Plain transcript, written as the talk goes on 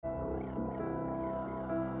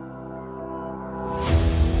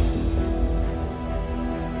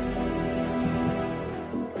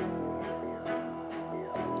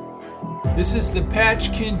This is the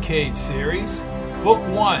Patch Kincaid series, Book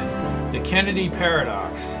 1, The Kennedy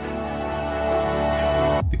Paradox.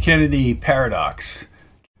 The Kennedy Paradox,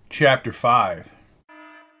 Chapter 5.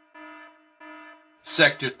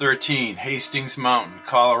 Sector 13, Hastings Mountain,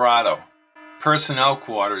 Colorado. Personnel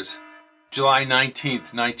Quarters, July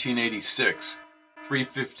 19th, 1986,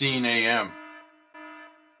 3:15 a.m.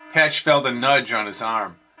 Patch felt a nudge on his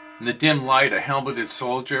arm. In the dim light, a helmeted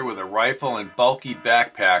soldier with a rifle and bulky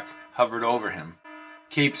backpack hovered over him.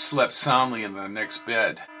 Cape slept soundly in the next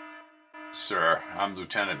bed. "Sir, I'm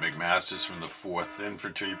Lieutenant McMasters from the 4th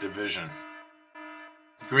Infantry Division."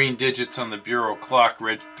 The green digits on the bureau clock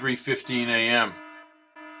read 3:15 a.m.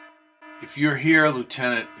 "If you're here,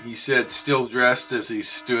 Lieutenant," he said, still dressed as he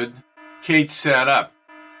stood. Kate sat up.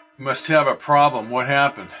 "You must have a problem. What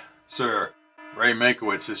happened?" "Sir, Ray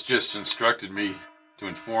Meinkewitz has just instructed me to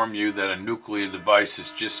inform you that a nuclear device has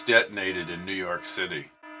just detonated in New York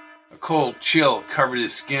City." A cold chill covered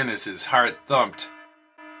his skin as his heart thumped.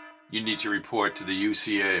 "You need to report to the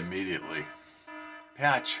UCA immediately."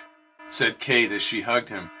 "Patch," said Kate as she hugged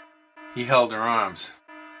him. He held her arms.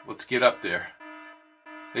 "Let's get up there."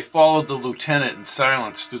 They followed the lieutenant in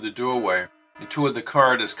silence through the doorway and toward the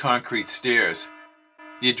corridor's concrete stairs.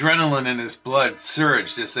 The adrenaline in his blood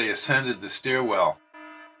surged as they ascended the stairwell.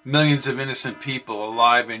 Millions of innocent people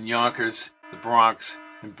alive in Yonkers, the Bronx,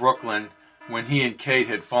 and Brooklyn, when he and Kate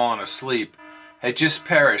had fallen asleep, had just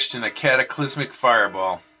perished in a cataclysmic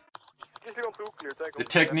fireball. The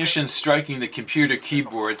technicians striking the computer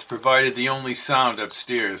keyboards provided the only sound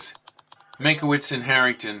upstairs. Meinkewitz and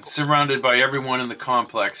Harrington, surrounded by everyone in the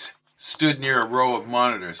complex, stood near a row of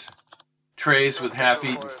monitors. Trays with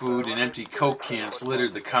half-eaten food and empty Coke cans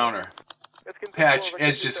littered the counter. Patch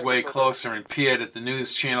edged his way closer and peered at the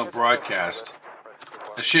news channel broadcast.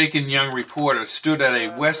 A shaken young reporter stood at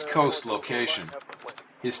a West Coast location.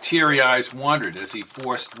 His teary eyes wandered as he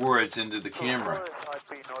forced words into the camera.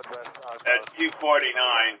 "At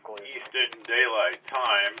 2:49 Eastern Daylight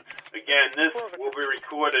Time. Again, this will be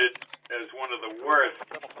recorded as one of the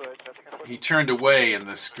worst." He turned away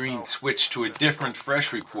and the screen switched to a different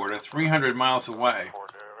fresh reporter 300 miles away.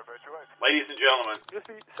 "Ladies and gentlemen,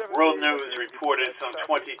 World News reported some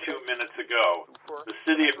 22 minutes ago. The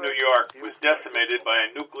city of New York was decimated by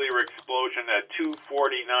a nuclear explosion at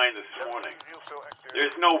 2:49 this morning.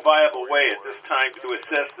 There's no viable way at this time to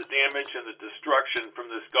assess the damage and the destruction from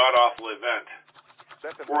this god-awful event.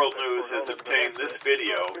 World News has obtained this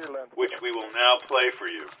video, which we will now play for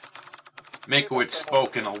you." Meinkewitz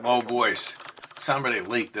spoke in a low voice. "Somebody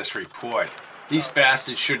leaked this report. These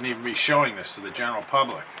bastards shouldn't even be showing this to the general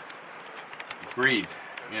public." "Agreed,"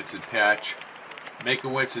 answered Patch.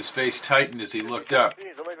 Meikowitz's face tightened as he looked up.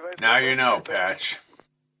 "Now you know, Patch."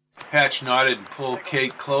 Patch nodded and pulled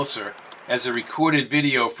Kate closer as a recorded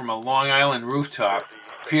video from a Long Island rooftop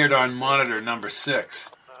appeared on monitor number 6.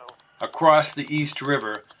 Across the East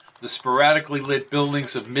River, the sporadically lit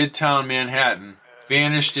buildings of Midtown Manhattan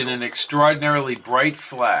vanished in an extraordinarily bright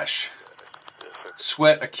flash.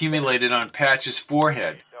 Sweat accumulated on Patch's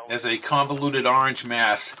forehead as a convoluted orange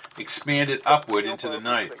mass expanded upward into the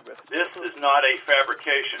night. "This is not a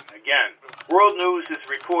fabrication. Again, World News is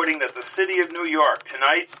reporting that the city of New York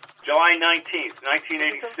tonight, July 19th,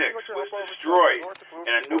 1986, was destroyed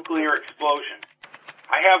in a nuclear explosion.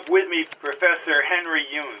 I have with me Professor Henry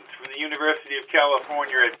Younes from the University of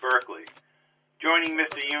California at Berkeley. Joining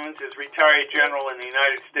Mr. Younes is retired general in the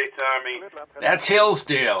United States Army." "That's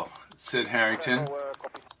Hillsdale," said Harrington.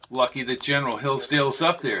 "Lucky that General Hillsdale's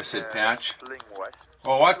up there," said Patch.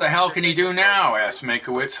 "Well, what the hell can he do now?" asked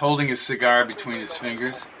Meinkewitz, holding his cigar between his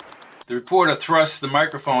fingers. The reporter thrust the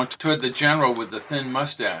microphone toward the general with the thin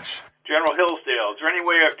mustache. "General Hillsdale, is there any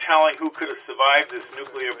way of telling who could have survived this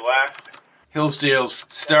nuclear blast?" Hillsdale's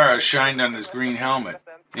stars shined on his green helmet,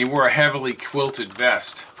 and he wore a heavily quilted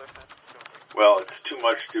vest. "Well, it's too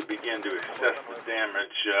much to begin to assess the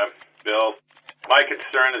damage, Bill. My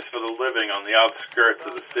concern is for the living on the outskirts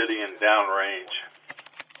of the city and downrange."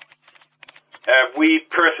 "Have we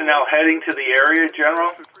personnel heading to the area,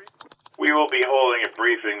 General?" "We will be holding a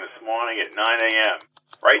briefing this morning at 9 a.m.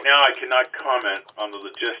 Right now I cannot comment on the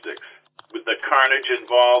logistics. With the carnage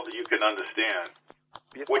involved, you can understand.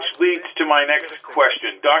 Which leads to my next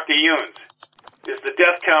question. Dr. Younes, is the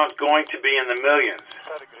death count going to be in the millions?"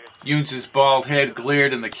 Younes's bald head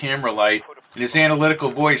glared in the camera light, and his analytical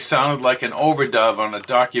voice sounded like an overdub on a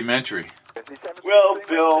documentary. "Well,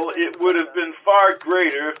 Bill, it would have been far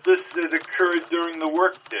greater if this had occurred during the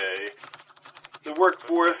workday. The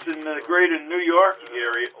workforce in the greater New York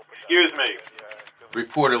area..." "Excuse me." The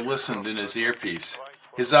reporter listened in his earpiece.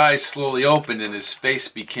 His eyes slowly opened and his face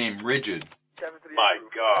became rigid. My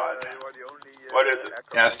God. What is it?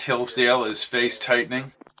 Asked Hillsdale, his face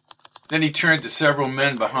tightening. Then he turned to several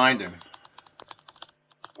men behind him.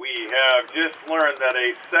 We have just learned that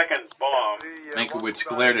a second bomb... Meinkewitz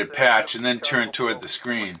glared at Patch and then turned toward the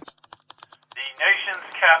screen. The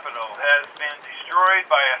nation's capital has been destroyed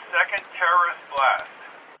by a second terrorist blast.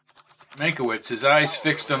 Meinkewitz, his eyes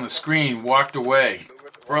fixed on the screen, walked away.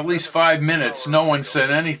 For at least 5 minutes, no one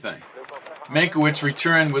said anything. Meinkewitz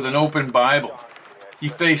returned with an open Bible. He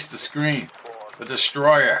faced the screen. The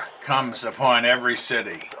destroyer comes upon every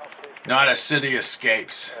city. Not a city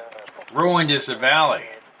escapes. Ruined is the valley.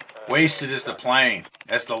 Wasted is the plain,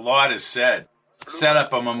 as the Lord has said. Set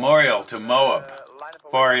up a memorial to Moab,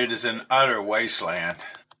 for it is an utter wasteland.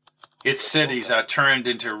 Its cities are turned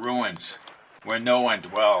into ruins, where no one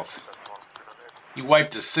dwells. He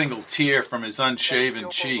wiped a single tear from his unshaven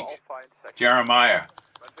cheek. Jeremiah,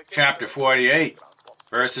 chapter 48,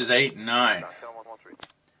 verses 8 and 9.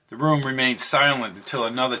 The room remained silent until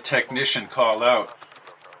another technician called out.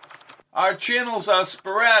 Our channels are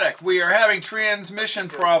sporadic. We are having transmission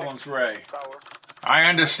problems, Ray. I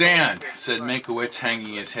understand, said Meinkewitz,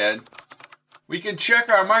 hanging his head. We can check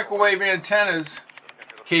our microwave antennas.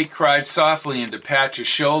 Kate cried softly into Patch's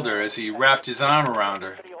shoulder as he wrapped his arm around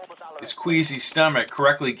her. His queasy stomach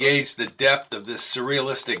correctly gauged the depth of this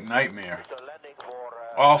surrealistic nightmare.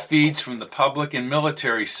 All feeds from the public and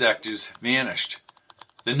military sectors vanished.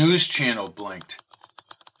 The news channel blinked.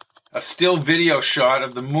 A still video shot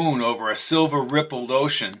of the moon over a silver-rippled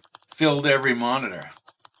ocean filled every monitor.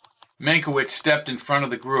 Meinkewitz stepped in front of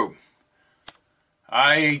the group.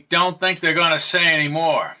 I don't think they're going to say any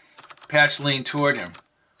more. Patch leaned toward him.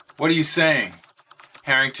 What are you saying?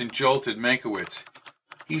 Harrington jolted Meinkewitz.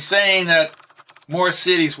 He's saying that more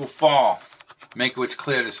cities will fall. Meinkewitz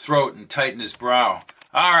cleared his throat and tightened his brow.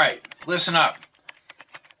 All right, listen up.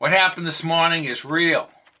 What happened this morning is real.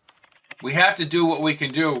 We have to do what we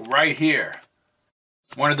can do right here.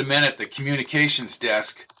 One of the men at the communications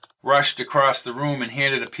desk rushed across the room and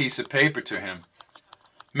handed a piece of paper to him.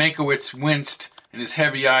 Meinkewitz winced and his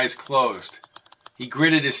heavy eyes closed. He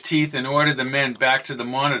gritted his teeth and ordered the men back to the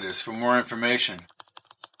monitors for more information.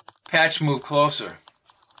 Patch moved closer.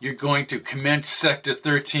 You're going to commence Sector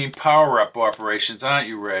 13 power-up operations, aren't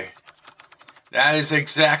you, Ray? That is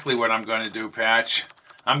exactly what I'm going to do, Patch.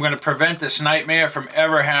 I'm going to prevent this nightmare from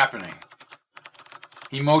ever happening.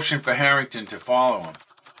 He motioned for Harrington to follow him.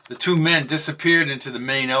 The two men disappeared into the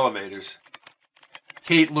main elevators.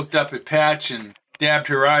 Kate looked up at Patch and dabbed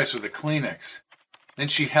her eyes with a Kleenex. Then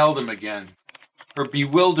she held him again. Her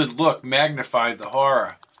bewildered look magnified the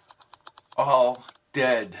horror. All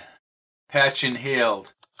dead. Patch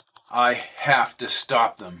inhaled. I have to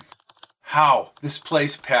stop them. How? This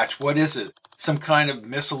place, Patch, what is it? Some kind of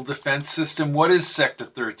missile defense system? What is Sector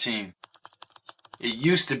 13? It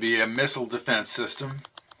used to be a missile defense system.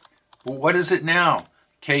 Well, what is it now?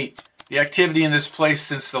 Kate, the activity in this place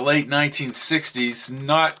since the late 1960s,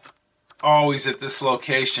 not always at this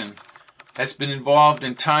location, has been involved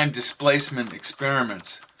in time displacement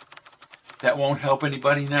experiments. That won't help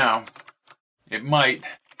anybody now. It might.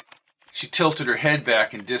 She tilted her head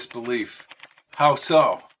back in disbelief. How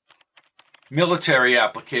so? Military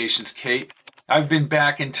applications, Kate. I've been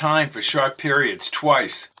back in time for short periods,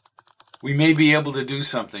 twice. We may be able to do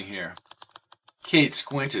something here. Kate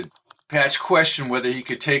squinted. Patch questioned whether he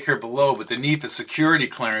could take her below, but the need for security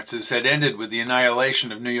clearances had ended with the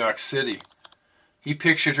annihilation of New York City. He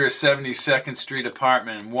pictured her 72nd Street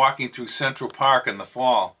apartment and walking through Central Park in the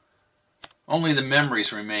fall. Only the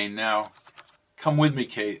memories remained now. Come with me,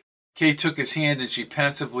 Kate. Kate took his hand and she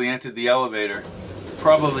pensively entered the elevator,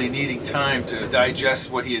 probably needing time to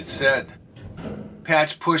digest what he had said.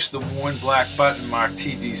 Patch pushed the worn black button marked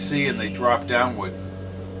TDC and they dropped downward.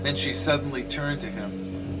 Then she suddenly turned to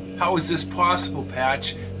him. How is this possible,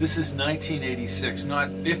 Patch? This is 1986, not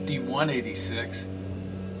 5186.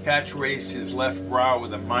 Patch raised his left brow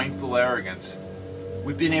with a mindful arrogance.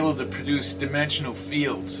 We've been able to produce dimensional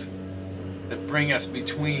fields that bring us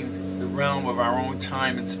between the realm of our own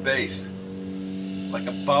time and space. Like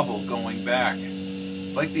a bubble going back.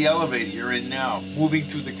 Like the elevator you're in now, moving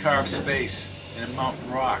through the carved space in a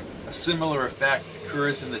mountain rock. A similar effect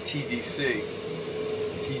occurs in the TDC.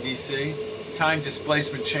 TDC? Time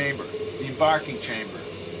Displacement Chamber. The embarking chamber.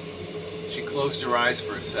 She closed her eyes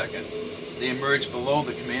for a second. They emerged below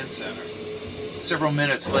the command center. Several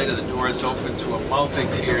minutes later, the doors opened to a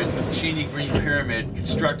multi-tiered, sheeny green pyramid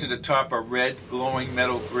constructed atop a red, glowing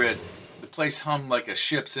metal grid. The place hummed like a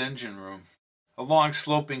ship's engine room. A long,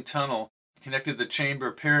 sloping tunnel connected the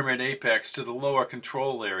chamber pyramid apex to the lower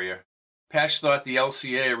control area. Patch thought the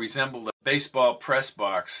LCA resembled a baseball press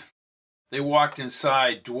box. They walked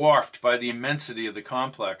inside, dwarfed by the immensity of the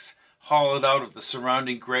complex, hollowed out of the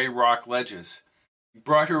surrounding gray rock ledges. He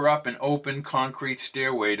brought her up an open concrete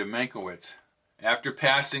stairway to Meinkewitz. After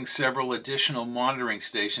passing several additional monitoring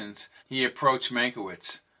stations, he approached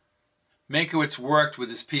Meinkewitz. Meinkewitz worked with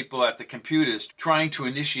his people at the computers, trying to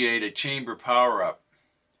initiate a chamber power-up.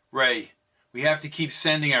 "Ray, we have to keep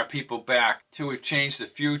sending our people back till we've changed the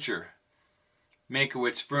future."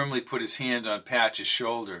 Meinkewitz firmly put his hand on Patch's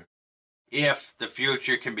shoulder. "If the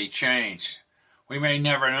future can be changed. We may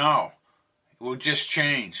never know. It will just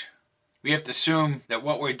change. We have to assume that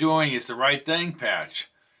what we're doing is the right thing, Patch."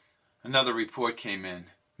 Another report came in.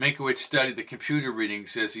 Meinkewitz studied the computer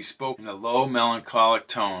readings as he spoke in a low, melancholic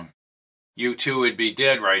tone. "You two would be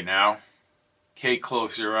dead right now." Kate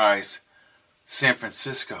closed her eyes. "San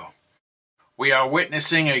Francisco. We are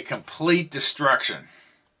witnessing a complete destruction."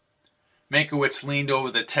 Meinkewitz leaned over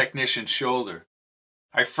the technician's shoulder.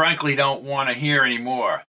 "I frankly don't want to hear any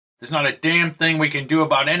more. There's not a damn thing we can do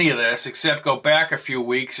about any of this except go back a few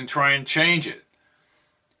weeks and try and change it."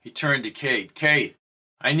 He turned to Kate. "Kate,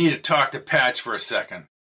 I need to talk to Patch for a second."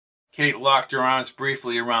 Kate locked her arms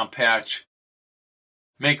briefly around Patch.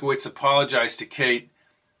 Meinkewitz apologized to Kate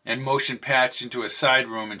and motioned Patch into a side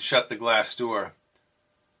room and shut the glass door.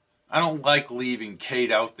 "I don't like leaving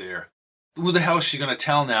Kate out there. Who the hell's she going to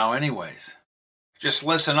tell now anyways? Just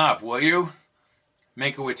listen up, will you?"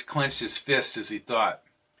 Meinkewitz clenched his fists as he thought.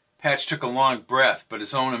 Patch took a long breath, but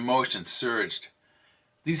his own emotions surged.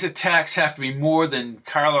 These attacks have to be more than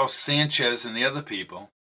Carlos Sánchez and the other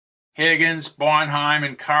people. Higgins, Bornheim,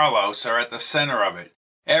 and Carlos are at the center of it.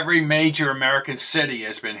 Every major American city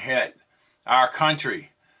has been hit. Our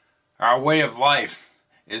country, our way of life,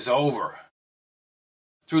 is over.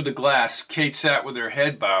 Through the glass, Kate sat with her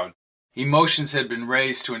head bowed. Emotions had been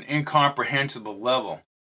raised to an incomprehensible level.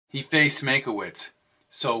 He faced Meinkewitz.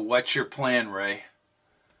 "So what's your plan, Ray?"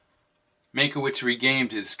 Meinkewitz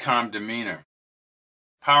regained his calm demeanor.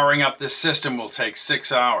 "Powering up this system will take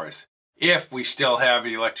 6 hours, if we still have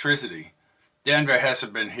electricity. Denver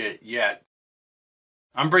hasn't been hit yet.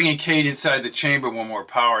 I'm bringing Kate inside the chamber when we're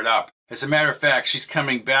powered up. As a matter of fact, she's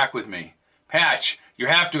coming back with me. Patch, you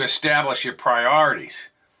have to establish your priorities."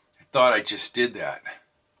 I thought I just did that.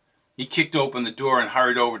 He kicked open the door and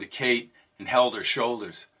hurried over to Kate and held her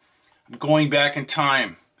shoulders. "I'm going back in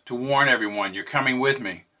time to warn everyone you're coming with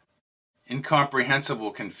me."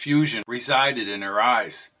 Incomprehensible confusion resided in her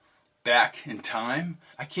eyes. Back in time?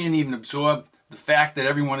 I can't even absorb the fact that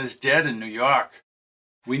everyone is dead in New York.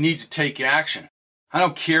 We need to take action. I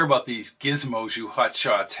don't care about these gizmos you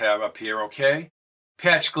hotshots have up here, okay?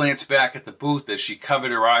 Patch glanced back at the booth as she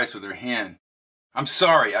covered her eyes with her hand. "I'm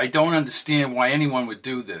sorry, I don't understand why anyone would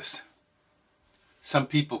do this." Some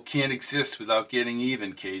people can't exist without getting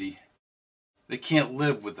even, Katie. They can't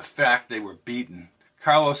live with the fact they were beaten.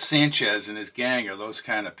 Carlos Sánchez and his gang are those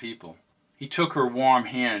kind of people. He took her warm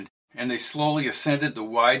hand, and they slowly ascended the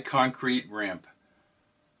wide concrete ramp.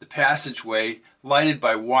 The passageway, lighted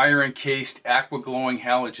by wire-encased, aqua-glowing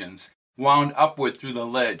halogens, wound upward through the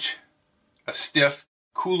ledge. A stiff,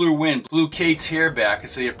 cooler wind blew Kate's hair back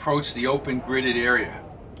as they approached the open, gridded area.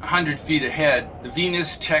 100 feet ahead, the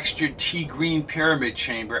Venus-textured tea-green pyramid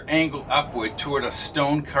chamber angled upward toward a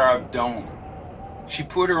stone-carved dome. She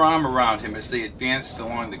put her arm around him as they advanced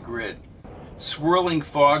along the grid. Swirling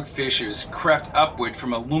fog fissures crept upward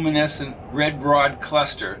from a luminescent red rod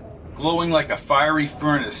cluster, glowing like a fiery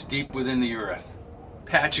furnace deep within the earth.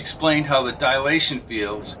 Patch explained how the dilation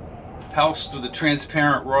fields pulsed through the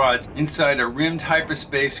transparent rods inside a rimmed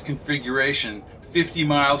hyperspace configuration 50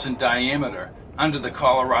 miles in diameter under the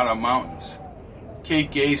Colorado mountains. Kate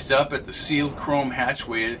gazed up at the sealed chrome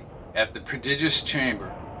hatchway at the prodigious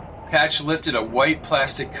chamber. Patch lifted a white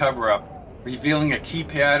plastic cover-up, revealing a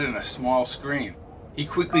keypad and a small screen. He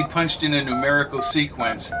quickly punched in a numerical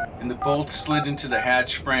sequence, and the bolts slid into the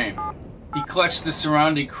hatch frame. He clutched the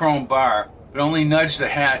surrounding chrome bar, but only nudged the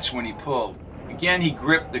hatch when he pulled. Again he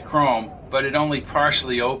gripped the chrome, but it only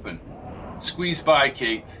partially opened. "Squeeze by,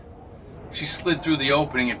 Kate." She slid through the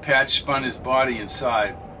opening and Patch spun his body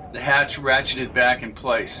inside. The hatch ratcheted back in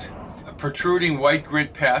place. A protruding white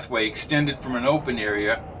grit pathway extended from an open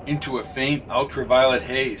area into a faint ultraviolet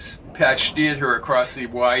haze. Patch steered her across the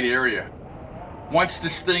wide area. "Once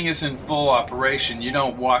this thing is in full operation, you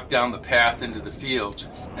don't walk down the path into the fields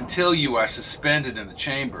until you are suspended in the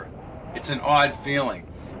chamber. It's an odd feeling.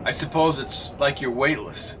 I suppose it's like you're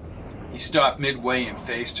weightless." He stopped midway and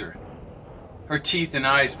faced her. Her teeth and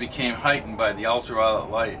eyes became heightened by the ultraviolet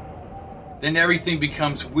light. Then everything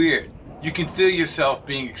becomes weird. You can feel yourself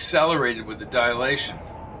being accelerated with the dilation.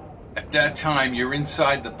 At that time, you're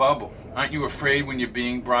inside the bubble. Aren't you afraid when you're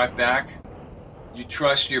being brought back? You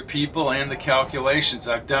trust your people and the calculations.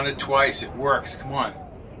 I've done it twice. It works. Come on.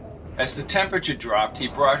 As the temperature dropped, he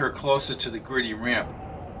brought her closer to the gritty ramp.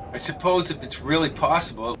 I suppose if it's really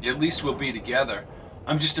possible, at least we'll be together.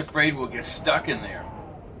 I'm just afraid we'll get stuck in there.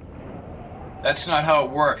 That's not how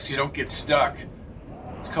it works. You don't get stuck.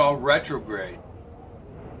 It's called retrograde.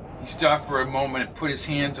 He stopped for a moment and put his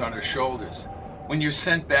hands on her shoulders. When you're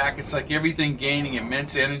sent back, it's like everything gaining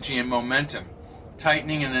immense energy and momentum,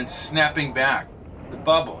 tightening and then snapping back. The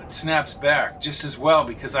bubble, it snaps back just as well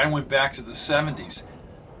because I went back to the 70s.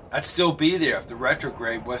 I'd still be there if the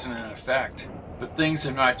retrograde wasn't in effect. But things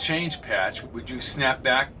are not changed, Patch. Would you snap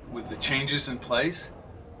back with the changes in place?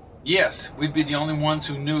 Yes, we'd be the only ones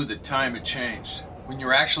who knew that time had changed. When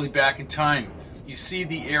you're actually back in time, you see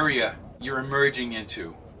the area you're emerging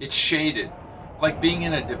into. It's shaded, like being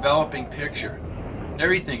in a developing picture.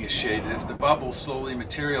 Everything is shaded as the bubble slowly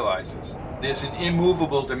materializes. There's an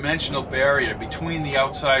immovable dimensional barrier between the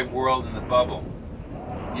outside world and the bubble.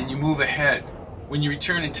 And you move ahead. When you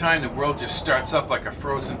return in time, the world just starts up like a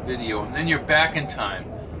frozen video, and then you're back in time.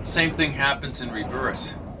 Same thing happens in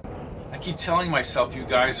reverse. I keep telling myself you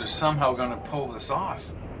guys are somehow going to pull this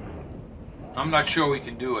off. I'm not sure we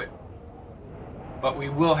can do it. But we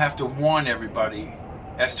will have to warn everybody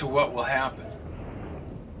as to what will happen.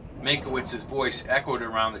 Meynkewitz's voice echoed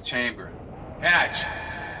around the chamber. Patch,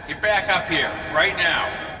 get back up here, right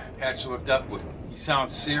now. Patch looked upward. He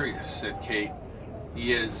sounds serious, said Kate.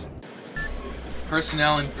 He is.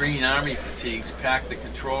 Personnel in green army fatigues packed the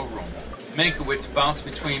control room. Meinkewitz bounced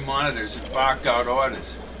between monitors and barked out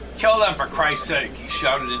orders. Kill them, for Christ's sake, he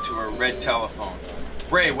shouted into her red telephone.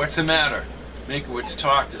 Ray, what's the matter? Meinkewitz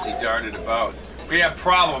talked as he darted about. We have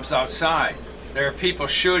problems outside. There are people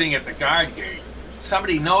shooting at the guard gate.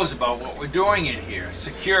 Somebody knows about what we're doing in here.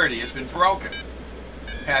 Security has been broken.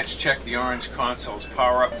 Patch checked the orange console's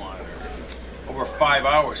power-up monitor. Over 5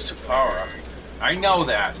 hours to power up. I know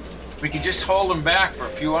that. We can just hold them back for a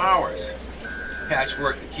few hours. Patch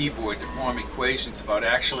worked the keyboard to form equations about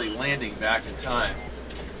actually landing back in time.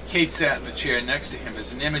 Kate sat in the chair next to him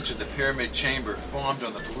as an image of the pyramid chamber formed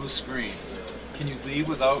on the blue screen. Can you leave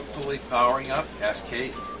without fully powering up? Asked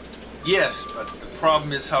Kate. Yes, but the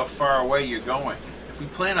problem is how far away you're going. If we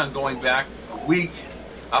plan on going back a week,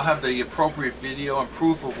 I'll have the appropriate video and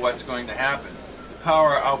proof of what's going to happen. The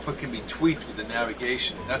power output can be tweaked with the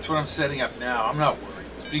navigation. That's what I'm setting up now. I'm not worried.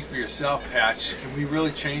 Speak for yourself, Patch. Can we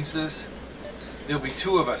really change this? There'll be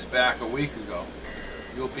 2 of us back a week ago.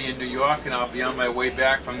 You'll be in New York and I'll be on my way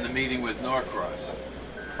back from the meeting with Norcross.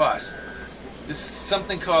 Plus, this is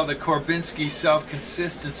something called the Korbinski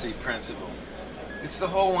self-consistency principle. It's the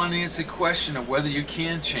whole unanswered question of whether you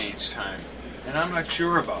can change time, and I'm not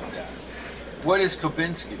sure about that. What is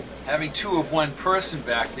Korbinski? Having 2 of one person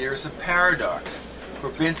back there is a paradox.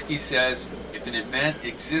 Korbinski says if an event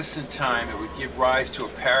exists in time, it would give rise to a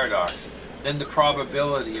paradox. Then the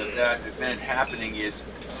probability of that event happening is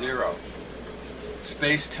 0.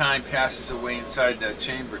 Space-time passes away inside that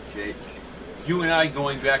chamber, Kate. You and I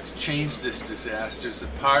going back to change this disaster is a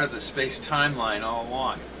part of the space-time line all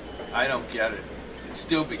along. I don't get it. It'd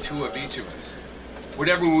still be 2 of each of us.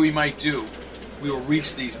 Whatever we might do, we will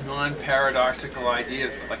reach these non-paradoxical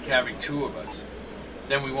ideas like having 2 of us.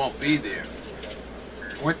 Then we won't be there.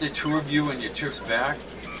 Weren't there 2 of you in your trips back?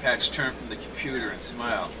 Patch turned from the computer and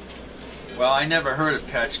smiled. Well, I never heard of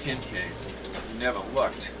Patch Kincaid. You never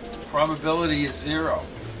looked. Probability is 0.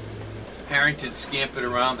 Harrington scampered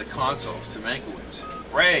around the consoles to Meinkewitz.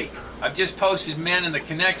 Ray, I've just posted men in the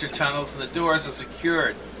connector tunnels and the doors are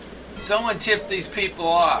secured. Someone tipped these people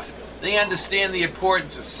off. They understand the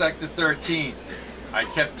importance of Sector 13. I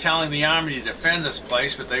kept telling the Army to defend this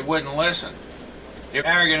place, but they wouldn't listen. They're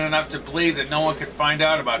arrogant enough to believe that no one could find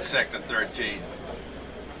out about Sector 13.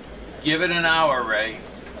 Give it an hour, Ray.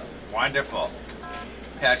 Wonderful.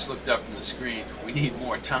 Patch looked up from the screen. We need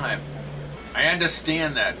more time. I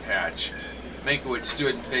understand that, Patch. Meinkewitz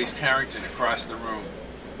stood and faced Harrington across the room.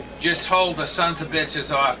 Just hold the sons of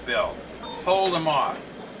bitches off, Bill. Hold them off.